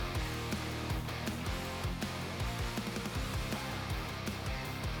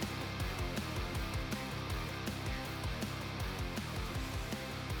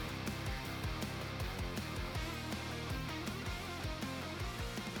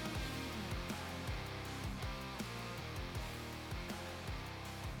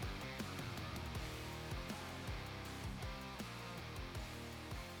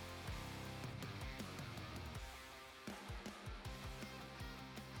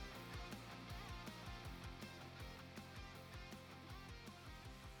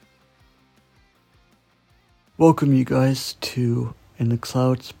Welcome you guys to In the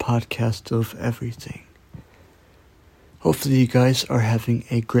Clouds podcast of everything. Hopefully you guys are having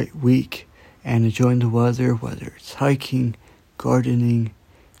a great week and enjoying the weather, whether it's hiking, gardening,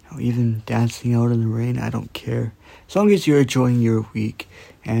 even dancing out in the rain. I don't care. As long as you're enjoying your week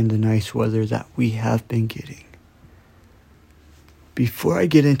and the nice weather that we have been getting. Before I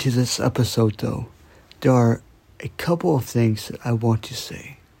get into this episode though, there are a couple of things that I want to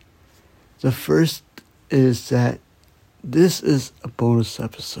say. The first is that this is a bonus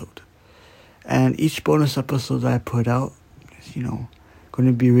episode. And each bonus episode that I put out is, going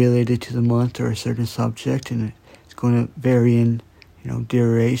to be related to the month or a certain subject, and it's going to vary in,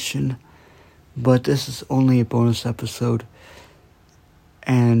 duration. But this is only a bonus episode,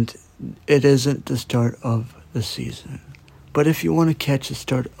 and it isn't the start of the season. But if you want to catch the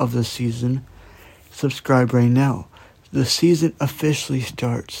start of the season, subscribe right now. The season officially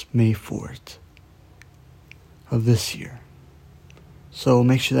starts May 4th of this year. So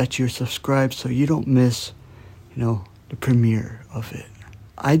make sure that you're subscribed so you don't miss, the premiere of it.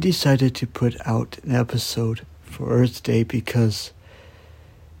 I decided to put out an episode for Earth Day because,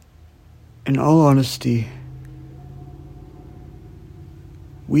 in all honesty,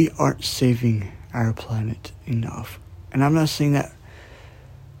 we aren't saving our planet enough. And I'm not saying that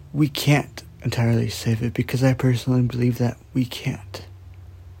we can't entirely save it, because I personally believe that we can't.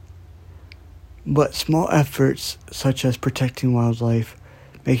 But small efforts such as protecting wildlife,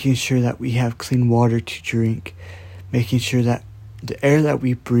 making sure that we have clean water to drink, making sure that the air that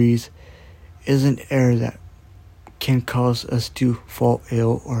we breathe isn't air that can cause us to fall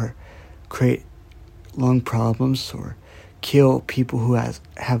ill or create lung problems or kill people who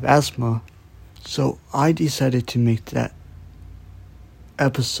have asthma. So I decided to make that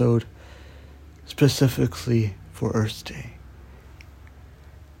episode specifically for Earth Day.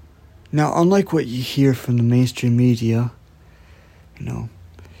 Now, unlike what you hear from the mainstream media,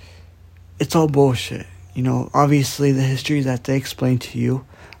 it's all bullshit. Obviously the history that they explain to you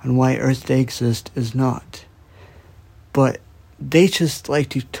on why Earth Day exists is not. But they just like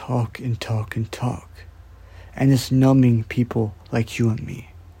to talk and talk and talk. And it's numbing people like you and me.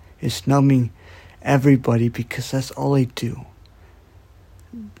 It's numbing everybody because that's all they do.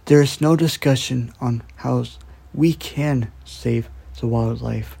 There's no discussion on how we can save the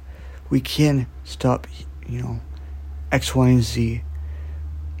wildlife. We can stop, X, Y, and Z.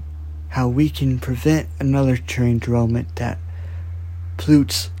 How we can prevent another train derailment that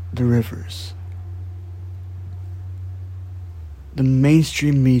pollutes the rivers. The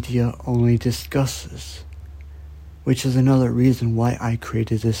mainstream media only discusses, which is another reason why I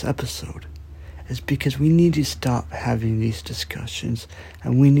created this episode. Is because we need to stop having these discussions,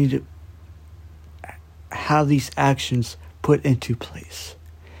 and we need to have these actions put into place.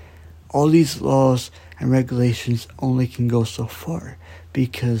 All these laws and regulations only can go so far,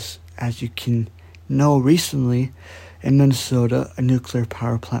 because as you can know, recently in Minnesota, a nuclear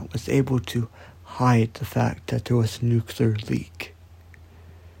power plant was able to hide the fact that there was a nuclear leak,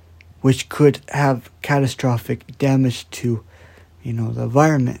 which could have catastrophic damage to, the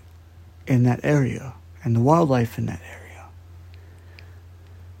environment in that area and the wildlife in that area.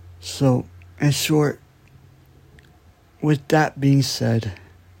 So, in short, with that being said,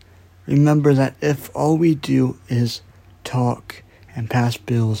 remember that if all we do is talk and pass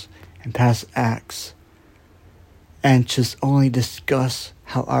bills and pass acts and just only discuss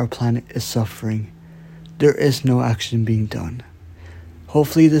how our planet is suffering, there is no action being done.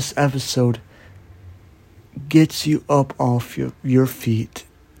 Hopefully this episode gets you up off your feet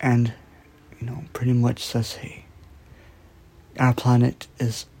and, pretty much says, hey, our planet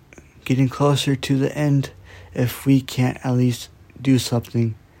is getting closer to the end if we can't at least do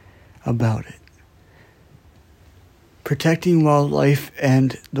something about it. Protecting wildlife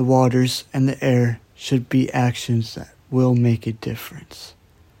and the waters and the air should be actions that will make a difference.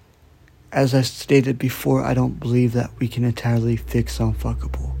 As I stated before, I don't believe that we can entirely fix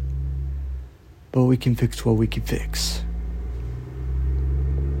unfuckable, but we can fix what we can fix.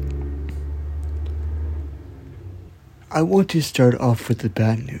 I want to start off with the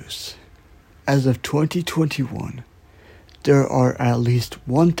bad news. As of 2021, there are at least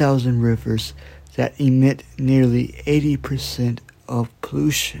 1,000 rivers that emit nearly 80% of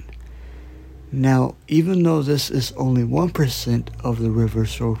pollution. Now, even though this is only 1% of the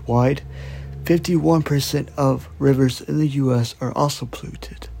rivers worldwide, 51% of rivers in the US are also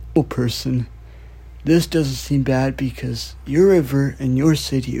polluted. Person, this doesn't seem bad because your river in your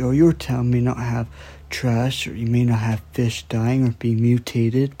city or your town may not have trash, or you may not have fish dying or being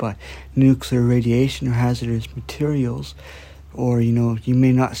mutated by nuclear radiation or hazardous materials, or you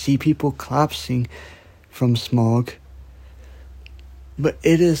may not see people collapsing from smog, but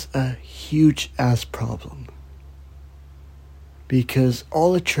it is a huge ass problem because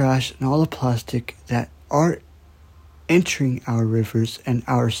all the trash and all the plastic that are entering our rivers and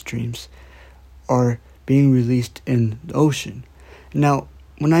our streams are being released in the ocean. Now,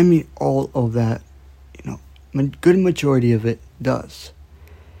 when I mean all of that, good majority of it does.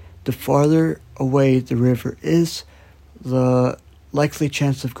 The farther away the river is, the likely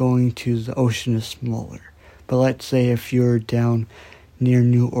chance of going to the ocean is smaller. But let's say if you're down near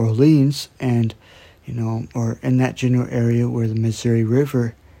New Orleans and, or in that general area where the Missouri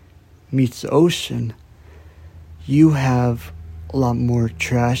River meets the ocean, you have a lot more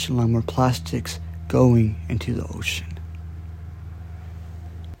trash and a lot more plastics going into the ocean.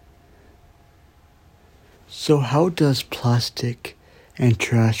 So how does plastic and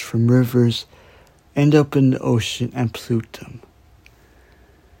trash from rivers end up in the ocean and pollute them?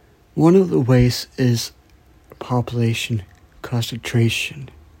 One of the ways is population concentration.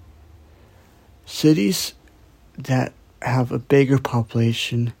 Cities that have a bigger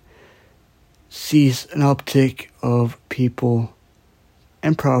population sees an uptick of people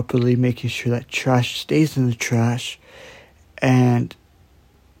improperly making sure that trash stays in the trash. And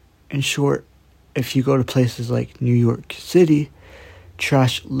in short, if you go to places like New York City,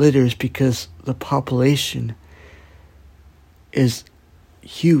 trash litters because the population is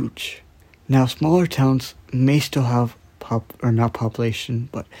huge. Now, smaller towns may still have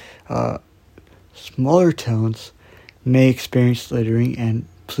smaller towns may experience littering and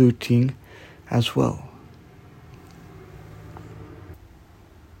polluting as well.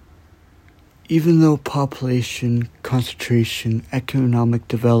 Even though population concentration, economic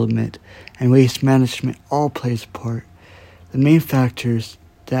development, and waste management all plays a part, the main factors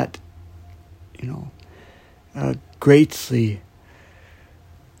that, greatly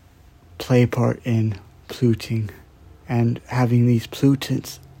play a part in polluting and having these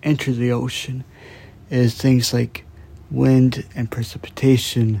pollutants enter the ocean is things like wind and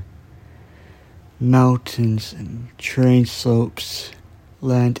precipitation, mountains and terrain slopes,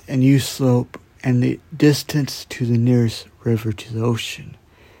 land and use slope, and the distance to the nearest river to the ocean.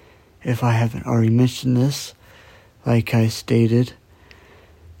 If I haven't already mentioned this, like I stated,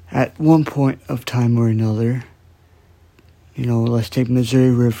 at one point of time or another, let's take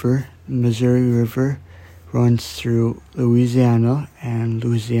Missouri River. The Missouri River runs through Louisiana, and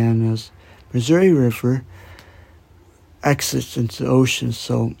Louisiana's Missouri River exits into the ocean,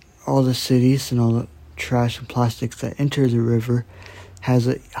 so all the cities and all the trash and plastics that enter the river has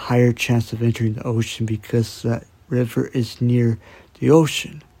a higher chance of entering the ocean because that river is near the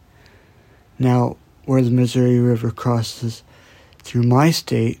ocean. Now, where the Missouri River crosses through my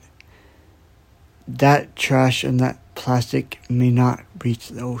state, that trash and that plastic may not reach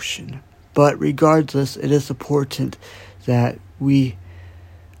the ocean. But regardless, it is important that we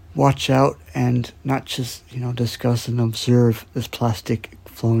watch out and not just, discuss and observe this plastic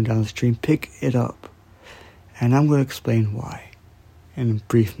flowing down the stream. Pick it up. And I'm going to explain why in a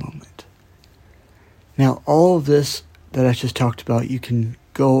brief moment. Now, all of this that I just talked about, you can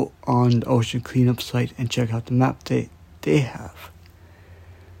go on the ocean cleanup site and check out the map they have.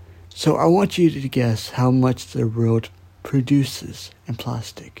 So I want you to guess how much the world produces in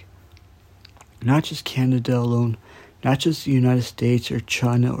plastic. Not just Canada alone, not just the United States or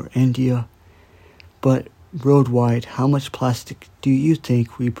China or India, but worldwide, how much plastic do you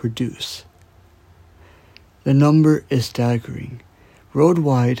think we produce? The number is staggering.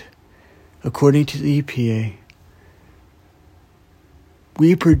 Worldwide, according to the EPA,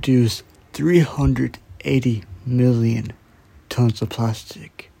 we produce 380 million tons of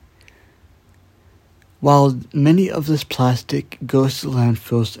plastic. While many of this plastic goes to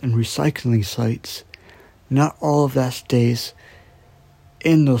landfills and recycling sites, not all of that stays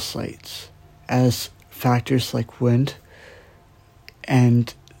in those sites, as factors like wind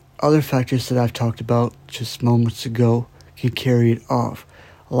and other factors that I've talked about just moments ago can carry it off.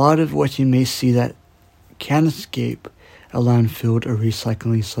 A lot of what you may see that can escape a landfill or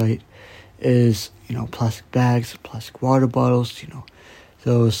recycling site is, plastic bags, plastic water bottles,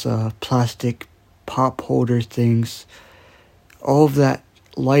 those plastic pop holder things, all of that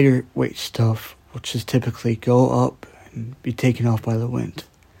lighter weight stuff, which is typically go up and be taken off by the wind,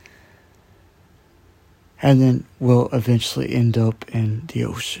 and then will eventually end up in the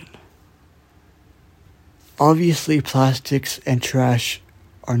ocean. Obviously, plastics and trash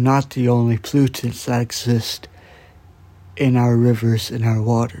are not the only pollutants that exist in our rivers and our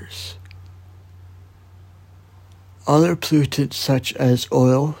waters. Other pollutants such as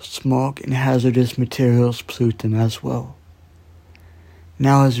oil, smog, and hazardous materials pollute them as well.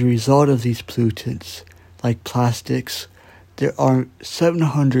 Now, as a result of these pollutants, like plastics, there are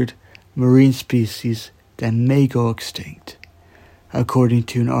 700 marine species that may go extinct, according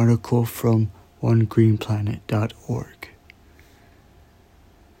to an article from onegreenplanet.org.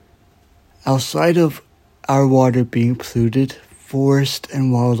 Outside of our water being polluted, forest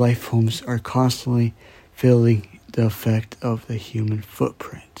and wildlife homes are constantly feeling the effect of the human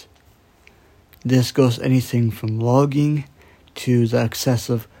footprint. This goes anything from logging to the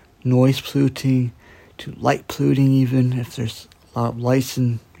excessive noise polluting to light polluting, even if there's a lot of lights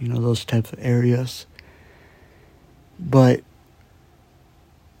in those types of areas. But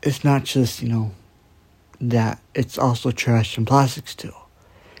it's not just that, it's also trash and plastic still.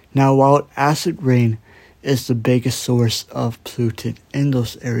 Now, while acid rain is the biggest source of pollutant in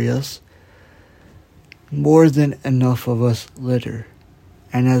those areas, more than enough of us litter.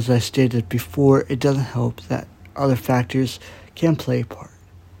 And as I stated before, it doesn't help that other factors can play a part.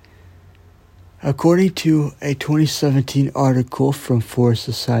 According to a 2017 article from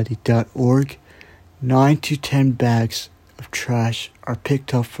forestsociety.org, 9 to 10 bags of trash are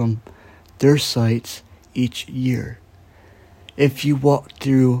picked up from their sites each year. If you walk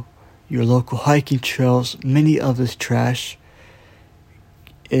through your local hiking trails, many of this trash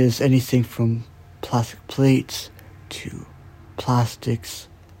is anything from plastic plates to plastics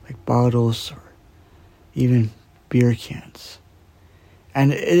like bottles or even beer cans.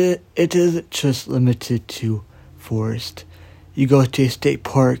 And it isn't just limited to forest. You go to a state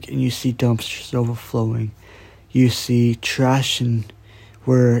park and you see dumpsters overflowing. You see trash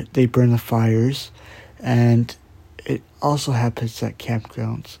where they burn the fires, and it also happens at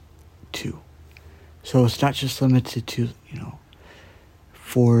campgrounds too. So it's not just limited to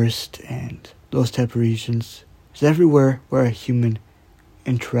forest and those type of regions. It's everywhere where a human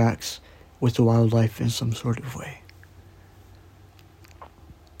interacts with the wildlife in some sort of way.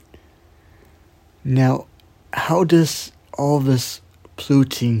 Now, how does all this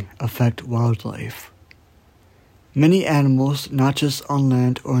polluting affect wildlife? Many animals, not just on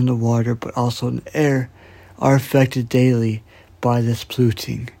land or in the water, but also in the air, are affected daily by this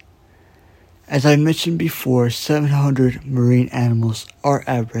polluting. As I mentioned before, 700 marine animals are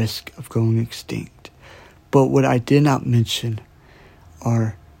at risk of going extinct. But what I didn't mention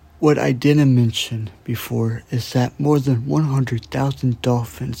before is that more than 100,000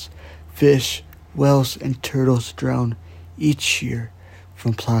 dolphins, fish, whales, and turtles drown each year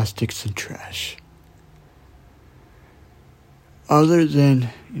from plastics and trash. Other than,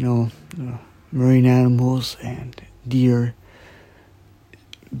 marine animals and deer,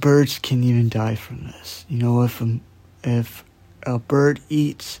 birds can even die from this. If a bird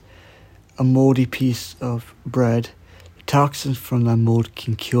eats a moldy piece of bread, the toxins from that mold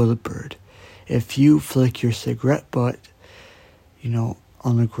can kill the bird. If you flick your cigarette butt,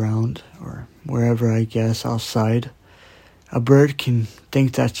 on the ground or wherever, I guess, outside, a bird can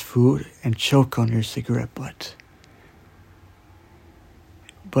think that's food and choke on your cigarette butt.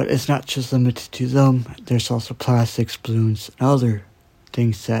 But it's not just limited to them. There's also plastics, balloons, and other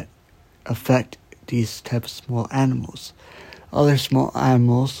things that affect these types of small animals. Other small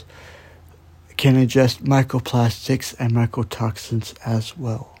animals can ingest microplastics and mycotoxins as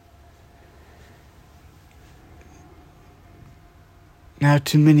well. Now,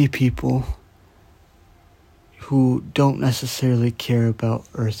 to many people who don't necessarily care about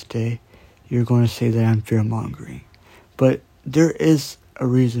Earth Day, you're going to say that I'm fear-mongering. But there is a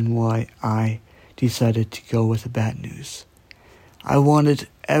reason why I decided to go with the bad news. I wanted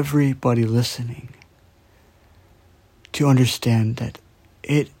everybody listening to understand that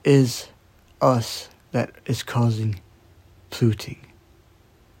it is us that is causing polluting.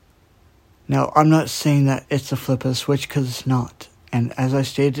 Now, I'm not saying that it's a flip of the switch, because it's not. And as I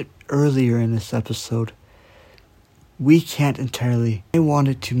stated earlier in this episode, we can't entirely. I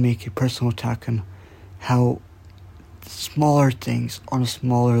wanted to make a personal attack on how smaller things on a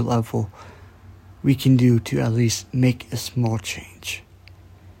smaller level we can do to at least make a small change.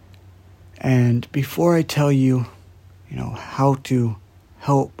 And before I tell you, how to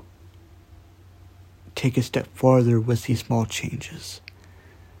help take a step farther with these small changes,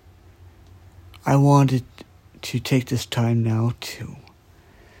 I wanted to take this time now to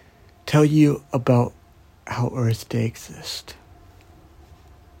tell you about how Earth Day exists.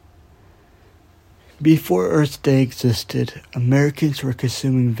 Before Earth Day existed, Americans were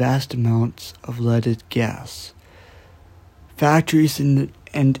consuming vast amounts of leaded gas. Factories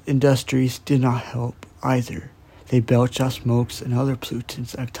and industries did not help either. They belch out smokes and other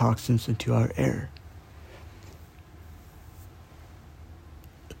pollutants and toxins into our air.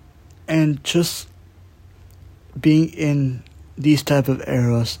 And just being in these type of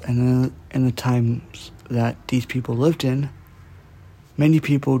eras and in the times that these people lived in, many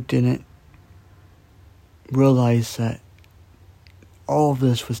people didn't realize that all of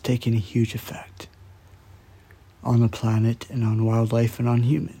this was taking a huge effect on the planet and on wildlife and on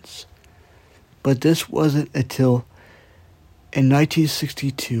humans. But this wasn't until in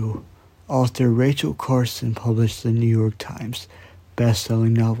 1962, author Rachel Carson published the New York Times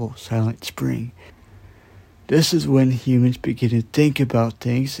best-selling novel Silent Spring. This is when humans begin to think about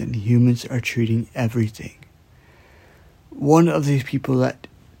things and humans are treating everything. One of these people that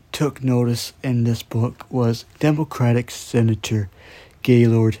took notice in this book was Democratic Senator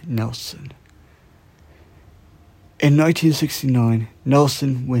Gaylord Nelson. In 1969,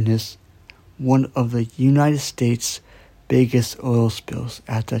 Nelson witnessed one of the United States' biggest oil spills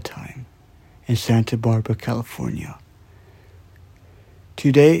at that time in Santa Barbara, California.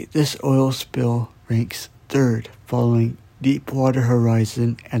 Today, this oil spill ranks third, following Deepwater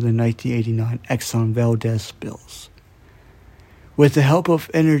Horizon and the 1989 Exxon Valdez spills. With the help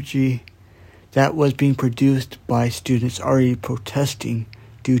of energy that was being produced by students already protesting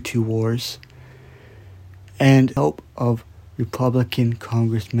due to wars, and help of Republican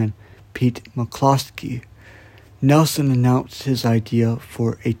Congressman Pete McCloskey, Nelson announced his idea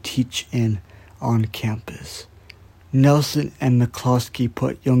for a teach-in on campus. Nelson and McCloskey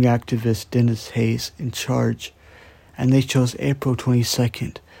put young activist Dennis Hayes in charge, and they chose April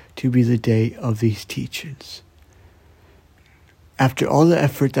 22nd to be the day of these teach-ins. After all the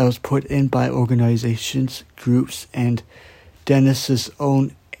effort that was put in by organizations, groups, and Dennis's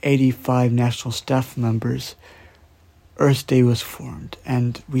own 85 national staff members, Earth Day was formed,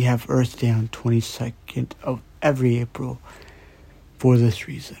 and we have Earth Day on 22nd of every April for this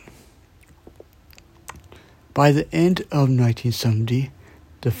reason. By the end of 1970,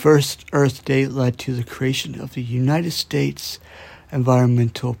 the first Earth Day led to the creation of the United States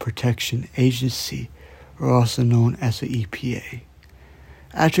Environmental Protection Agency, or also known as the EPA.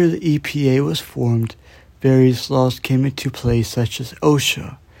 After the EPA was formed, various laws came into place such as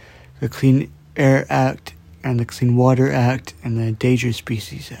OSHA, the Clean Air Act, and the Clean Water Act, and the Endangered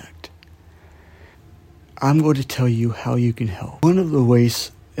Species Act. I'm going to tell you how you can help. One of the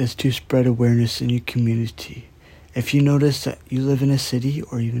ways is to spread awareness in your community. If you notice that you live in a city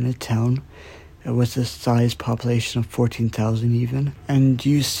or even a town with a size population of 14,000 even, and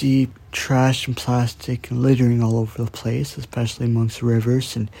you see trash and plastic and littering all over the place, especially amongst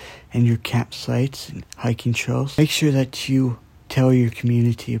rivers and your campsites and hiking trails, make sure that you tell your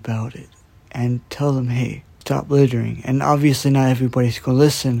community about it and tell them, hey, stop littering. And obviously not everybody's going to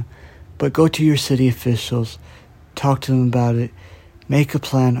listen, but go to your city officials, talk to them about it, make a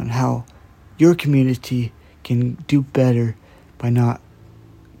plan on how your community can do better by not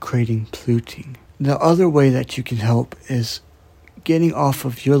creating polluting. The other way that you can help is getting off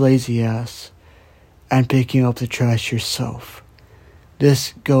of your lazy ass and picking up the trash yourself.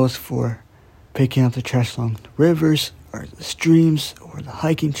 This goes for picking up the trash along the rivers or the streams or the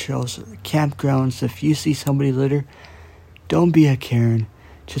hiking trails or the campgrounds. If you see somebody litter, don't be a Karen.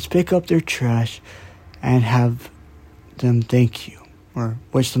 Just pick up their trash and have them thank you or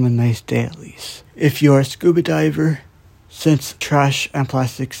wish them a nice day at least. If you are a scuba diver, since trash and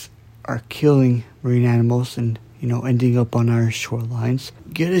plastics are killing marine animals and, ending up on our shorelines,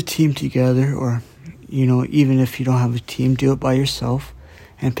 get a team together or, even if you don't have a team, do it by yourself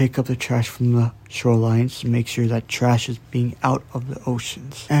and pick up the trash from the shorelines and make sure that trash is being out of the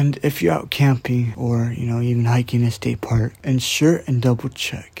oceans. And if you're out camping or, even hiking a state park, ensure and double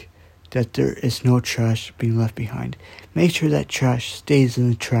check that there is no trash being left behind. Make sure that trash stays in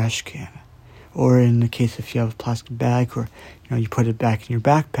the trash can. Or in the case if you have a plastic bag or, you put it back in your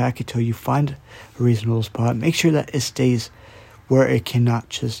backpack until you find a reasonable spot. Make sure that it stays where it cannot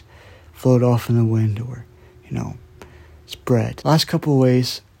just float off in the wind or, spread. Last couple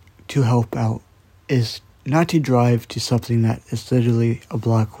ways to help out is not to drive to something that is literally a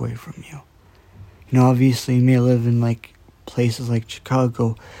block away from you. Obviously you may live in places like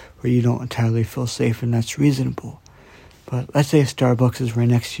Chicago where you don't entirely feel safe, and that's reasonable. But let's say Starbucks is right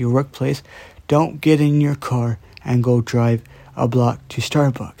next to your workplace. Don't get in your car and go drive a block to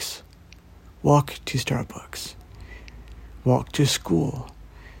Starbucks. Walk to Starbucks. Walk to school.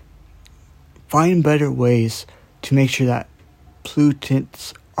 Find better ways to make sure that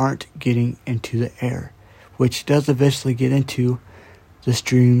pollutants aren't getting into the air, which does eventually get into the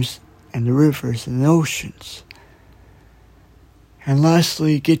streams and the rivers and the oceans. And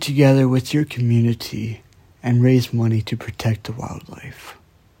lastly, get together with your community and raise money to protect the wildlife.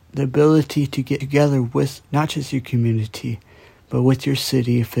 The ability to get together with not just your community, but with your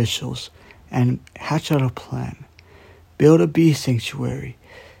city officials and hatch out a plan. Build a bee sanctuary.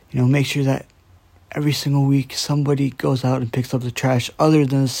 Make sure that every single week somebody goes out and picks up the trash other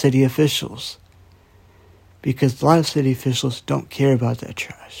than the city officials. Because a lot of city officials don't care about that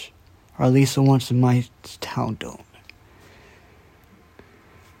trash. Or at least the ones in my town don't.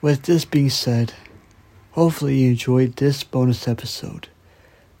 With this being said, hopefully you enjoyed this bonus episode.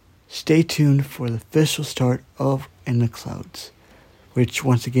 Stay tuned for the official start of In the Clouds, which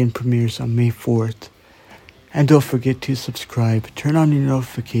once again premieres on May 4th. And don't forget to subscribe, turn on your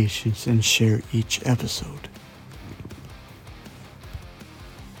notifications, and share each episode.